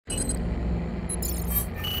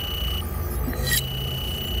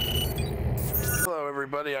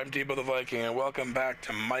everybody, I'm Deebo the Viking, and welcome back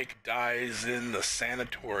to Mike Dies in the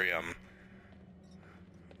Sanatorium.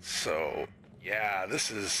 So, yeah,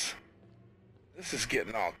 this is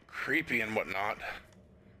getting all creepy and whatnot.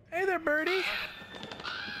 Hey there, birdie!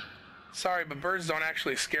 Sorry, but birds don't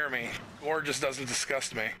actually scare me. Gore just doesn't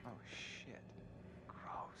disgust me. Oh shit.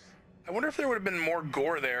 Gross. I wonder if there would have been more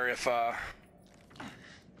gore there if, I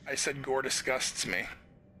said gore disgusts me.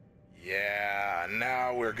 Yeah,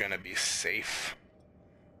 now we're gonna be safe.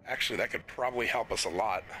 Actually, that could probably help us a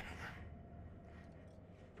lot.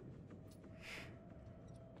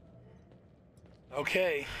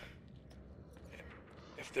 Okay.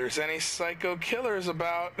 If there's any psycho killers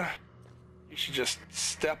about, you should just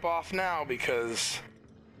step off now because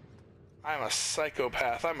I'm a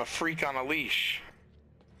psychopath. I'm a freak on a leash.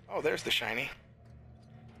 Oh, there's the shiny.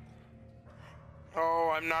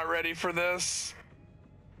 Oh, I'm not ready for this.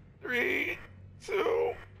 3,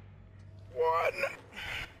 2, 1.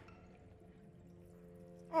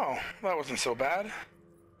 Oh, that wasn't so bad.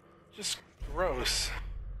 Just gross.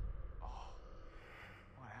 Oh,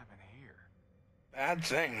 what happened here? Bad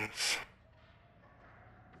things.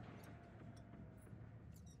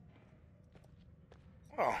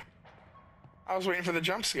 Well, I was waiting for the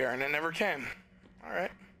jump scare and it never came.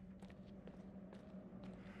 Alright.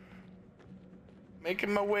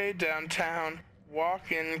 Making my way downtown,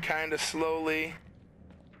 walking kinda slowly.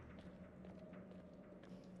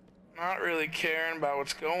 Not really caring about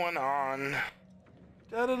what's going on.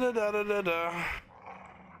 Da da da da da da da.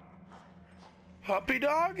 Puppy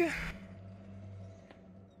dog?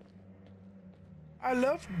 I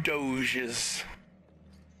love Doges.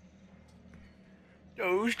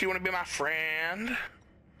 Doge, do you want to be my friend?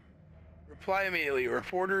 Reply immediately.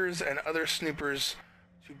 Reporters and other snoopers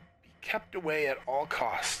to be kept away at all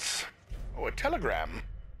costs. Oh, a telegram.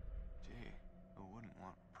 Gee, who wouldn't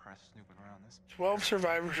want press snooping around this? 12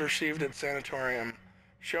 survivors received at sanatorium.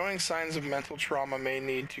 Showing signs of mental trauma may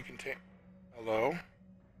need to contain... Hello?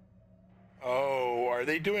 Oh, are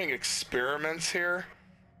they doing experiments here?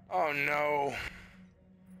 Oh no.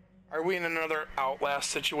 Are we in another Outlast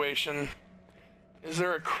situation? Is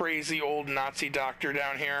there a crazy old Nazi doctor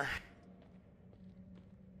down here?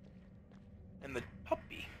 And the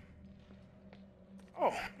puppy.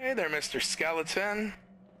 Oh, hey there, Mr. Skeleton.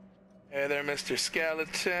 Hey there, Mr.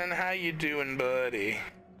 Skeleton. How you doing, buddy?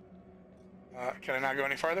 Can I not go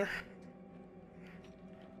any farther?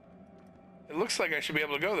 It looks like I should be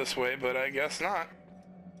able to go this way, but I guess not.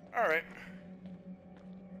 Alright.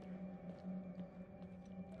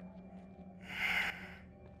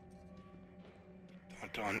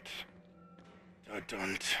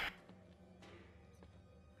 Don't.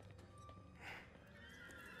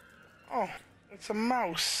 Oh, it's a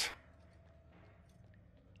mouse.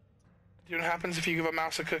 Do you know what happens if you give a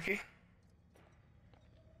mouse a cookie?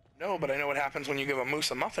 No, but I know what happens when you give a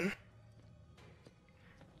moose a muffin.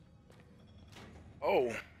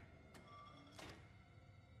 Oh.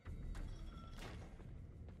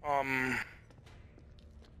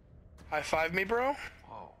 High five me, bro?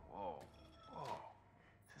 Whoa.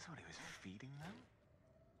 Is this what he was feeding them?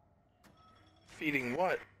 Feeding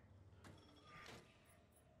what?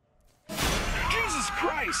 Jesus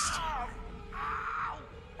Christ!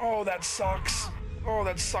 Oh, that sucks. Oh,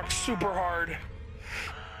 that sucks super hard.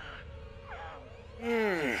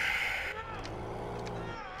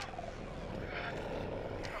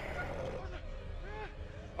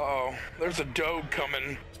 Uh-oh, there's a dog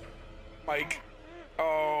coming. Mike.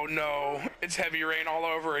 Oh no, it's heavy rain all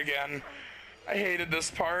over again. I hated this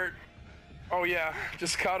part. Oh yeah,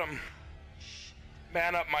 just cut him.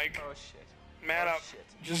 Man up, Mike. Oh shit. Man up. Shit.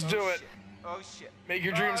 Just do it. Shit. Oh shit. Make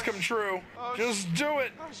your dreams come true. Just do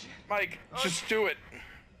it. Oh shit. Mike, just do it.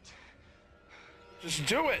 Just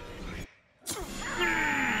do it.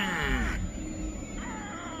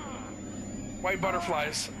 White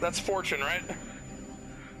butterflies. That's fortune, right?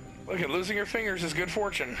 Look at losing your fingers is good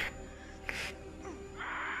fortune.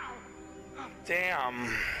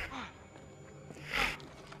 Damn.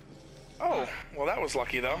 Oh, well that was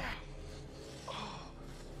lucky though.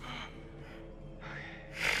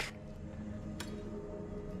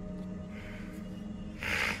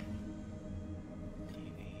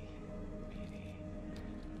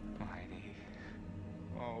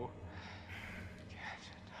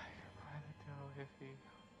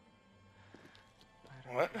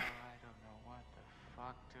 What? I don't know what the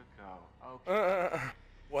fuck to go. Okay.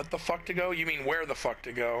 What the fuck to go? You mean where the fuck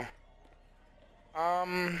to go? Oh,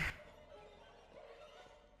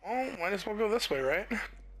 might as well go this way, right?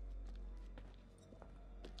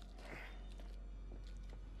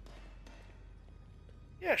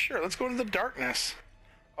 Yeah, sure. Let's go into the darkness.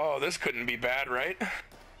 Oh, this couldn't be bad, right?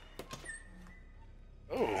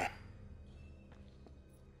 Oh.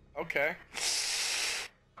 Okay.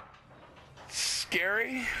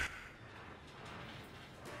 Scary.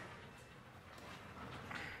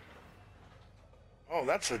 Oh,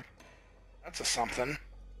 that's a something.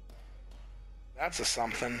 That's a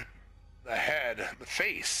something. The head, the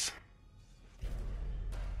face.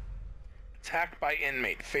 Attacked by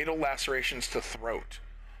inmate. Fatal lacerations to throat.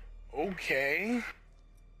 Okay.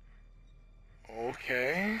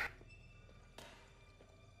 Okay.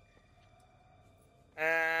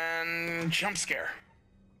 And jump scare.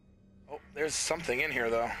 Oh, there's something in here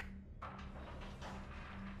though.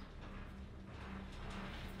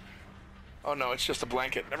 Oh no, it's just a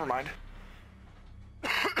blanket. Never mind.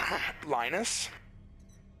 Linus.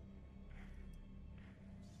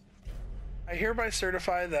 I hereby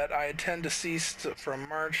certify that I intend deceased from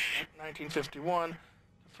March 1951 to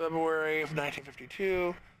February of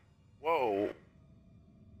 1952. Whoa.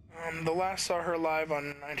 The last saw her alive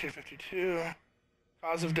on 1952.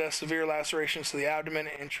 Cause of death, severe lacerations to the abdomen,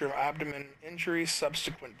 intra-abdomen injuries,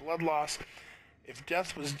 subsequent blood loss. If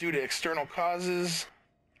death was due to external causes,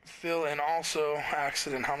 fill in also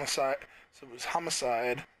accident, homicide. So it was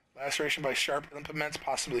homicide. Laceration by sharp implements,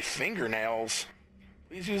 possibly fingernails.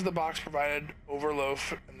 Please use the box provided over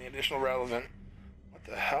loaf and the additional relevant. What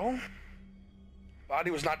the hell? Body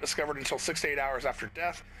was not discovered until 6 to 8 hours after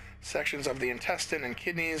death. Sections of the intestine and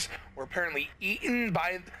kidneys were apparently eaten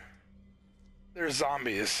by... There's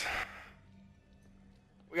zombies.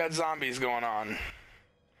 We got zombies going on.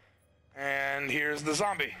 And here's the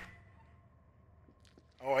zombie.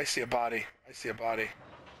 Oh, I see a body. I see a body.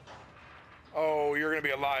 Oh, you're gonna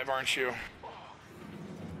be alive, aren't you?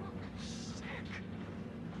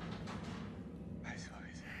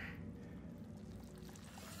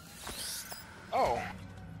 Oh.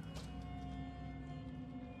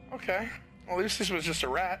 Okay. Well, at least this was just a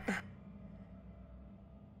rat.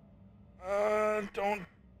 Don't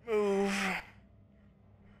move.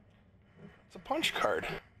 It's a punch card.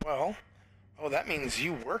 Well, oh, that means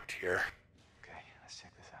you worked here. Okay, let's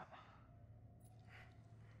check this out.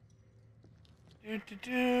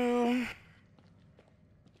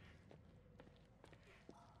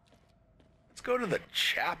 Let's go to the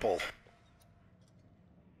chapel.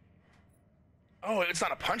 Oh, it's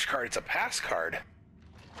not a punch card, it's a pass card.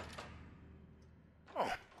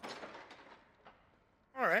 Oh.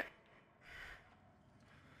 All right.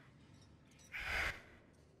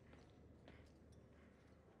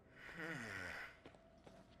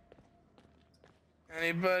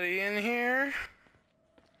 Anybody in here?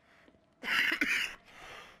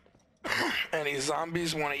 Any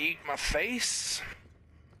zombies want to eat my face?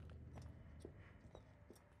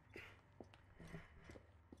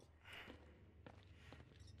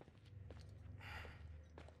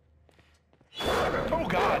 Oh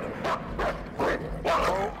God!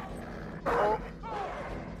 Oh. Oh.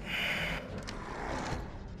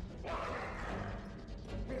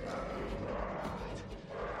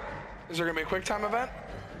 Is there gonna be a quick time event?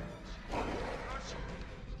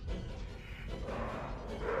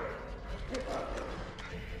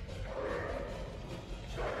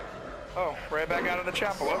 Oh, right back out of the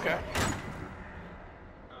chapel, okay.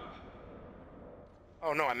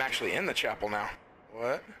 Oh no, I'm actually in the chapel now.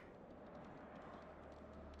 What?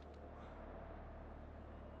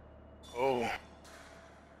 Oh.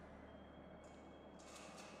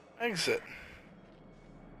 Exit.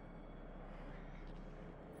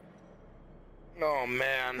 Oh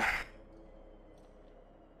man.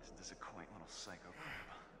 Isn't this a quaint little psycho club?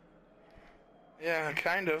 Yeah,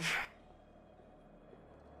 kind of.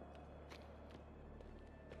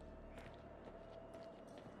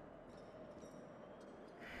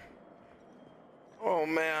 Oh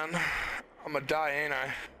man. I'm gonna die, ain't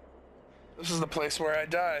I? This is the place where I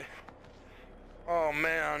die. Oh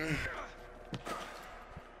man.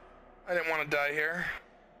 I didn't want to die here.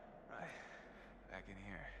 Right. Back in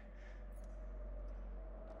here.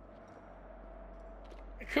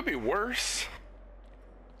 It could be worse.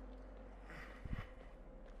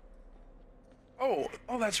 Oh,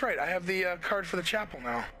 that's right. I have the card for the chapel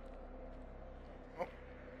now. Oh,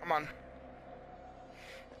 come on.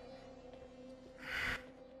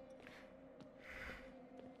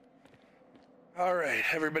 All right,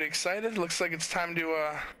 everybody excited? Looks like it's time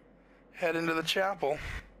to head into the chapel.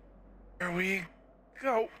 Here we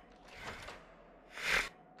go.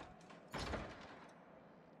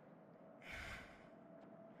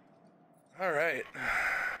 All right.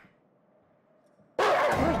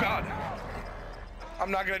 Oh God. I'm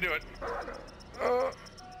not gonna do it.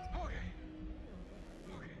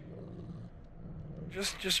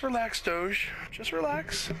 Just relax, Doge. Just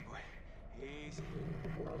relax. Easy.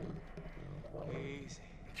 Easy.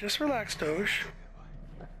 Just relax, Doge.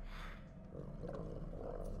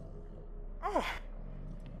 Oh.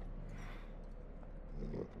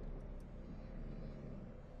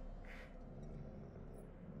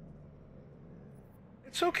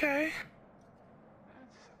 It's okay.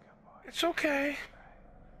 It's okay.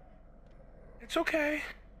 It's okay.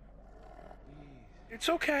 It's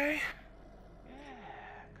okay. Yeah,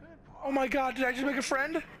 good boy. Oh my God, did I just make a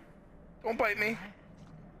friend? Don't bite me.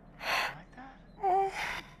 Like that? Oh.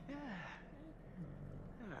 Yeah.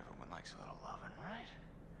 Everyone likes a little loving, right?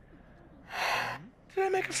 Did I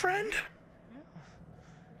make a friend?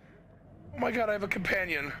 Oh my God, I have a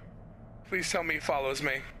companion. Please tell me he follows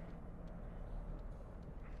me.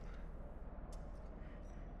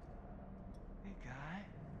 Hey, guy.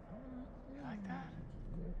 You like that?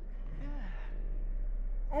 Yeah.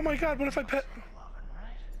 Oh my God, what if I pet... A little loving,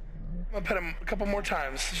 right? I'm gonna pet him a couple more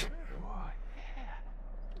times. Good boy. Yeah.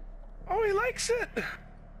 Oh, he likes it.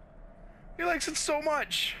 He likes it so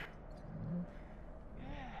much. Yeah.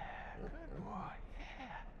 Good boy.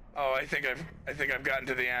 Yeah. Oh, I think I've gotten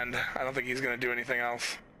to the end. I don't think he's gonna do anything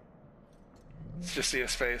else. Let's just see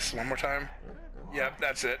his face one more time. Yep,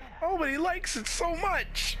 that's it. Oh, but he likes it so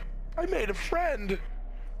much. I made a friend.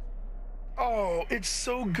 Oh, it's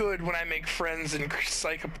so good when I make friends in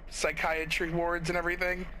psychiatry wards and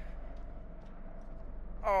everything.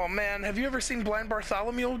 Oh man, have you ever seen Blind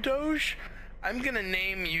Bartholomew, Doge? I'm gonna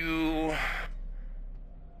name you...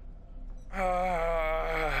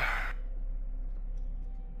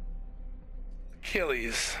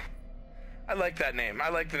 Achilles. I like that name. I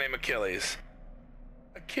like the name Achilles.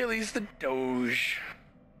 Achilles the Doge.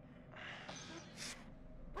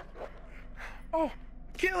 Oh,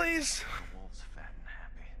 Achilles! The wolf's fat and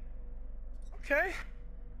happy. Okay.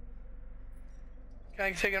 Can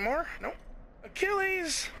I take it more? Nope.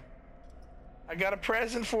 Achilles! I got a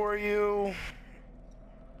present for you.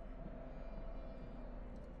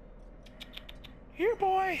 Here,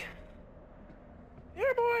 boy.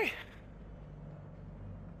 Here, boy.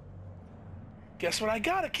 Guess what I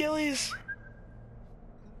got, Achilles?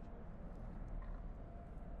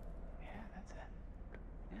 Yeah, that's it.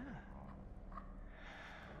 Yeah.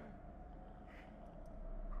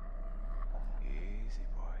 Easy,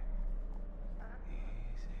 boy.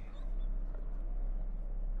 Easy.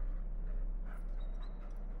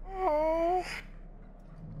 Oh,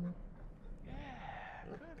 Yeah.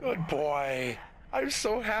 good boy. I'm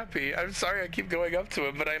so happy. I'm sorry I keep going up to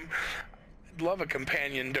him, but I'd love a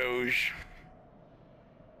companion Doge.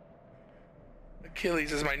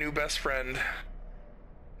 Achilles is my new best friend.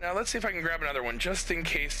 Now let's see if I can grab another one, just in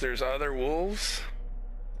case there's other wolves.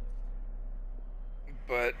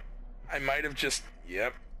 But I might have just...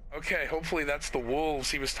 Yep. Okay, hopefully that's the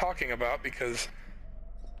wolves he was talking about, because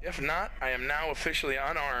if not, I am now officially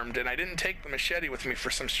unarmed, and I didn't take the machete with me for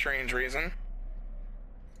some strange reason.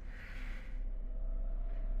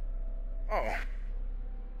 Oh.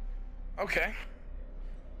 Okay.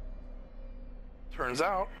 Turns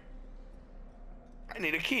out I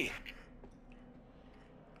need a key.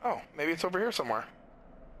 Oh, maybe it's over here somewhere.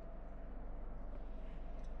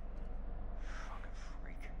 Fucking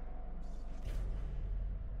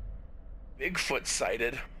freak. Bigfoot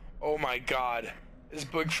sighted. Oh my God. Is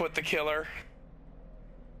Bigfoot the killer?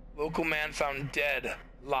 Local man found dead.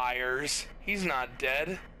 Liars. He's not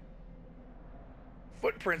dead.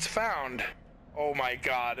 Footprints found. Oh my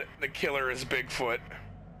God. The killer is Bigfoot.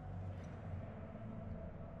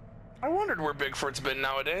 I wondered where Bigfoot's been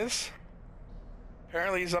nowadays.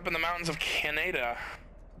 Apparently he's up in the mountains of Canada.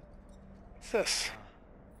 What's this?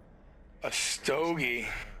 A stogie.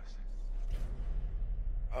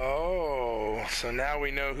 Oh, so now we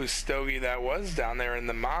know whose stogie that was down there in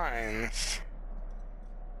the mines.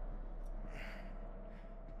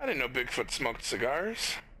 I didn't know Bigfoot smoked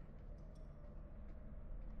cigars.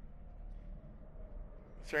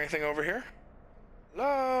 Is there anything over here?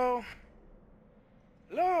 Hello?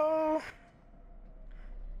 Hello?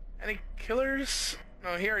 Any killers?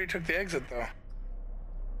 No, he already took the exit though.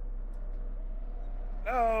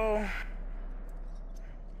 Hello?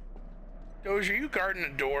 Doge, are you guarding a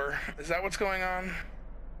door? Is that what's going on?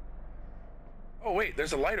 Oh wait,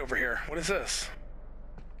 there's a light over here. What is this?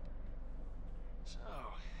 So,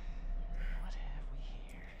 what have we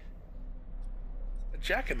here? A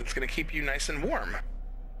jacket that's gonna keep you nice and warm.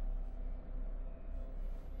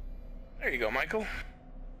 There you go, Michael.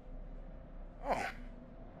 Oh.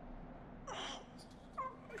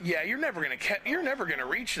 Yeah, you're never gonna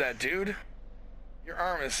reach that, dude. Your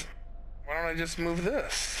arm is... Why don't I just move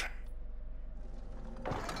this?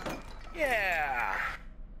 Yeah.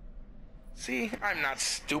 See, I'm not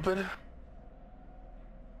stupid.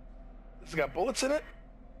 This has got bullets in it?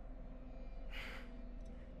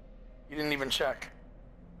 You didn't even check.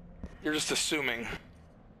 You're just assuming.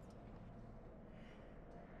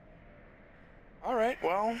 Alright,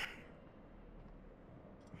 well.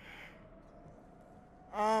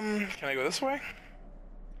 Can I go this way?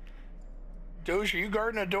 Doge, are you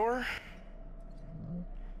guarding a door?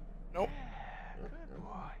 Nope. Good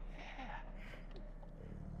boy. Yeah.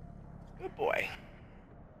 Good boy.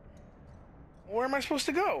 Where am I supposed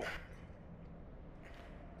to go?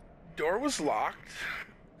 Door was locked.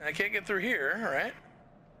 I can't get through here, right?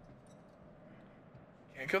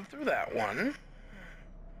 Can't go through that one.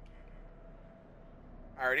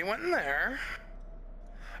 I already went in there.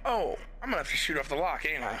 Oh, I'm gonna have to shoot off the lock,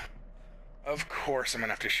 ain't I? Of course I'm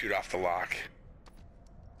gonna have to shoot off the lock.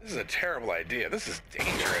 This is a terrible idea. This is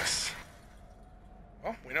dangerous.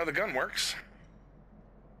 Well, we know the gun works.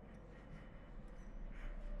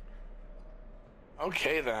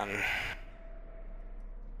 Okay, then.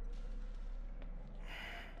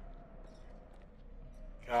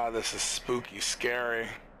 God, this is spooky, scary.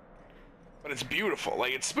 But it's beautiful.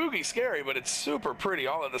 Like, it's spooky, scary, but it's super pretty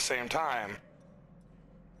all at the same time.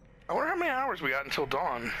 I wonder how many hours we got until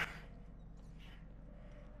dawn.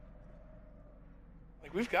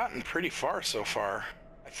 Like, we've gotten pretty far so far.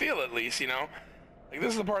 I feel, at least, you know? Like,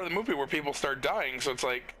 this is the part of the movie where people start dying, so it's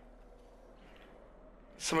like...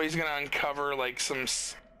 somebody's gonna uncover, like, some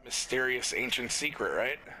mysterious ancient secret,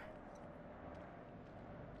 right?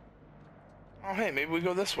 Oh, hey, maybe we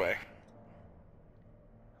go this way.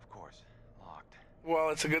 Of course. Locked.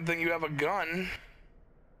 Well, it's a good thing you have a gun.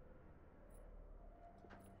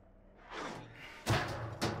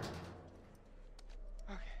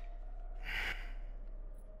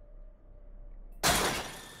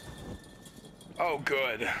 Oh,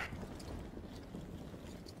 good.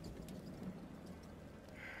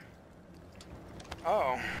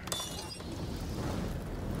 Oh.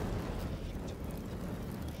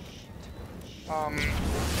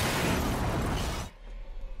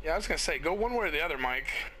 Yeah, I was gonna say, go one way or the other, Mike.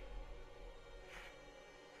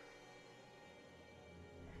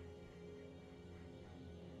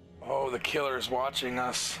 Oh, the killer is watching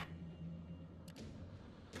us.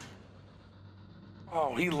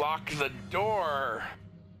 Oh, he locked the door.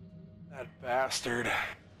 That bastard.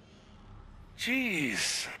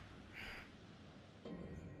 Jeez.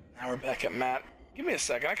 Now we're back at Matt. Give me a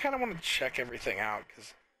second. I kind of want to check everything out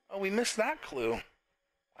because... oh, we missed that clue.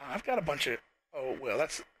 Wow, I've got a bunch of... oh, well,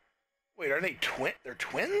 that's... wait, are they they're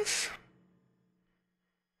twins?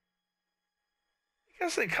 I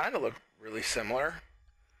guess they kind of look really similar.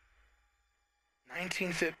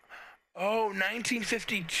 1950... oh,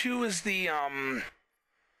 1952 is the,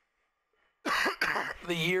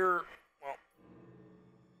 the year... well...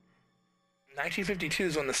 1952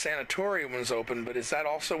 is when the sanatorium was open, but is that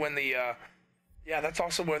also when the, yeah, that's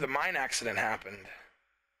also where the mine accident happened.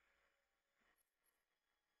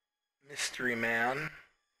 Mystery Man.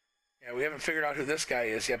 Yeah, we haven't figured out who this guy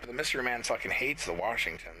is yet, but the Mystery Man fucking hates the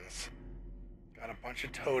Washingtons. Got a bunch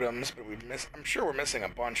of totems, but I'm sure we're missing a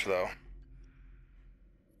bunch, though.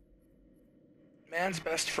 Man's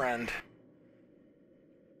best friend.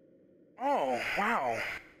 Oh, wow.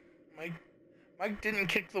 Mike didn't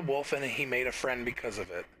kick the wolf, and he made a friend because of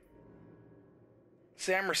it.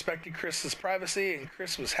 Sam respected Chris's privacy, and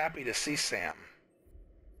Chris was happy to see Sam.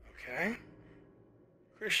 Okay.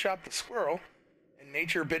 Chris shot the squirrel, and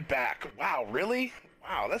nature bit back. Wow, really?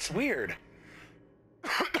 Wow, that's weird.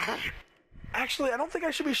 Actually, I don't think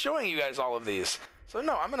I should be showing you guys all of these. So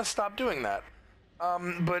no, I'm going to stop doing that.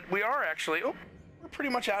 But we are actually... oh, we're pretty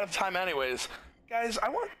much out of time anyways. Guys, I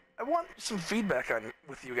want some feedback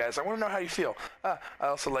with you guys. I want to know how you feel. I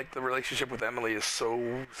also like the relationship with Emily is so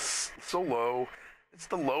low. It's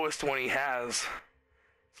the lowest one he has.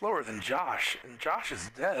 It's lower than Josh, and Josh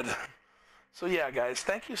is dead. So yeah, guys,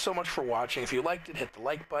 thank you so much for watching. If you liked it, hit the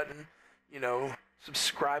like button. You know,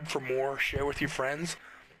 subscribe for more. Share with your friends,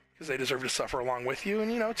 because they deserve to suffer along with you.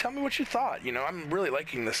 And, you know, tell me what you thought. You know, I'm really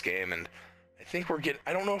liking this game, and I think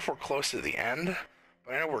I don't know if we're close to the end,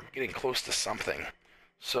 but I know we're getting close to something.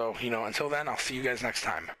 So, you know, until then, I'll see you guys next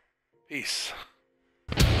time. Peace.